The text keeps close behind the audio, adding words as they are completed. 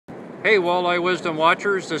Hey, Walleye Wisdom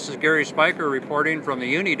Watchers, this is Gary Spiker reporting from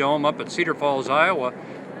the Unidome up at Cedar Falls, Iowa,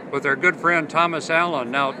 with our good friend Thomas Allen.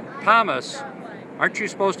 Now, Thomas, aren't you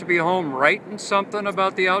supposed to be home writing something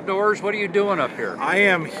about the outdoors? What are you doing up here? I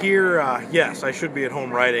am here, yes, I should be at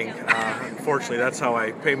home writing. Unfortunately, that's how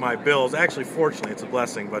I pay my bills. Actually, fortunately, it's a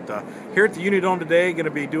blessing. But here at the Unidome today, going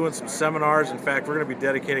to be doing some seminars. In fact, we're going to be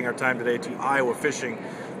dedicating our time today to Iowa fishing.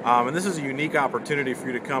 And this is a unique opportunity for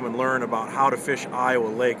you to come and learn about how to fish Iowa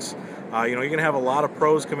lakes. You're going to have a lot of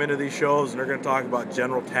pros come into these shows, and they're going to talk about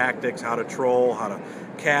general tactics, how to troll, how to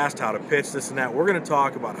cast, how to pitch, this and that. We're going to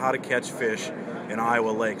talk about how to catch fish in Iowa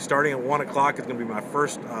Lake. Starting at 1 o'clock is going to be my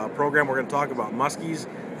first program. We're going to talk about muskies.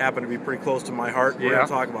 Happen to be pretty close to my heart. We're going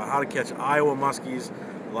to talk about how to catch Iowa muskies.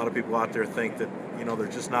 A lot of people out there think that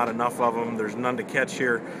there's just not enough of them. There's none to catch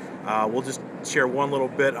here. We'll just share one little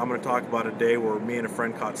bit. I'm going to talk about a day where me and a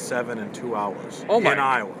friend caught 7 in 2 hours in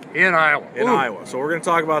Iowa. In Iowa. In Iowa. So we're going to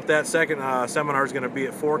talk about that. Second seminar is going to be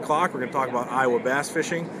at 4 o'clock. We're going to talk about Iowa bass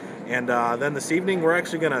fishing. And then this evening, we're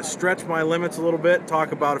actually going to stretch my limits a little bit,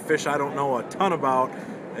 talk about a fish I don't know a ton about,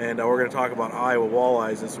 and we're going to talk about Iowa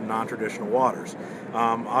walleyes in some non-traditional waters.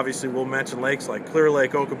 Obviously, we'll mention lakes like Clear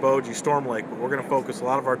Lake, Okoboji, Storm Lake, but we're going to focus a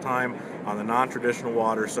lot of our time on the non-traditional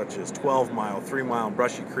waters such as 12-mile, 3-mile, and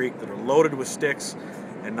Brushy Creek that are loaded with sticks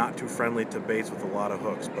and not too friendly to baits with a lot of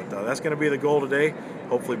hooks. But that's going to be the goal today.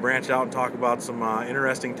 Hopefully branch out and talk about some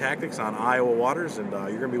interesting tactics on Iowa waters, and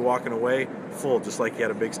you're going to be walking away full just like you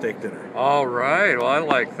had a big steak dinner. All right, well, I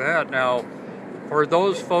like that. Now, for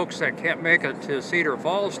those folks that can't make it to Cedar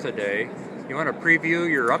Falls today, you want to preview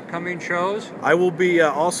your upcoming shows? I will be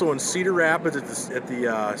also in Cedar Rapids at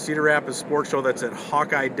the Cedar Rapids Sports Show. That's at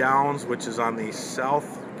Hawkeye Downs, which is on the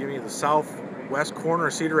southwest corner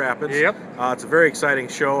of Cedar Rapids. Yep. It's a very exciting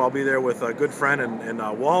show. I'll be there with a good friend and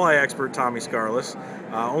walleye expert Tommy Scarless,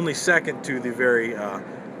 only second to the very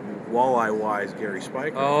walleye-wise Gary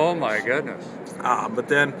Spiker. Oh my goodness. But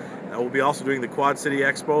then we'll be also doing the Quad City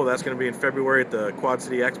Expo. That's going to be in February at the Quad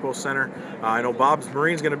City Expo Center. I know Bob's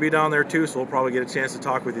Marine's going to be down there too, so we'll probably get a chance to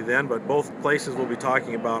talk with you then. But both places will be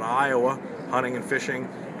talking about Iowa, hunting and fishing,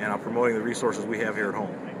 and promoting the resources we have here at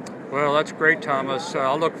home. Well, that's great, Thomas.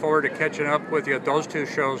 I'll look forward to catching up with you at those two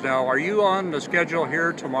shows. Now, are you on the schedule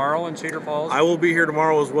here tomorrow in Cedar Falls? I will be here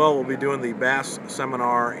tomorrow as well. We'll be doing the bass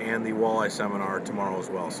seminar and the walleye seminar tomorrow as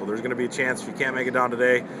well. So there's going to be a chance if you can't make it down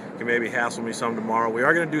today, you can maybe hassle me some tomorrow. We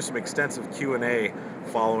are going to do some extensive Q&A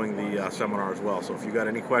following the seminar as well. So if you got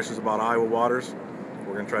any questions about Iowa waters,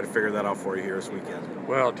 we're going to try to figure that out for you here this weekend.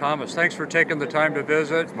 Well, Thomas, thanks for taking the time to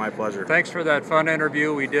visit. It's my pleasure. Thanks for that fun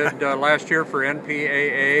interview we did last year for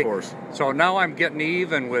NPAA. Of course. So now I'm getting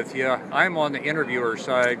even with you. I'm on the interviewer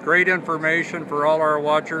side. Great information for all our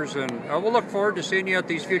watchers, and we'll look forward to seeing you at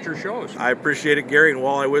these future shows. I appreciate it, Gary, and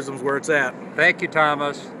Walleye Wisdom's where it's at. Thank you,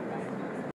 Thomas.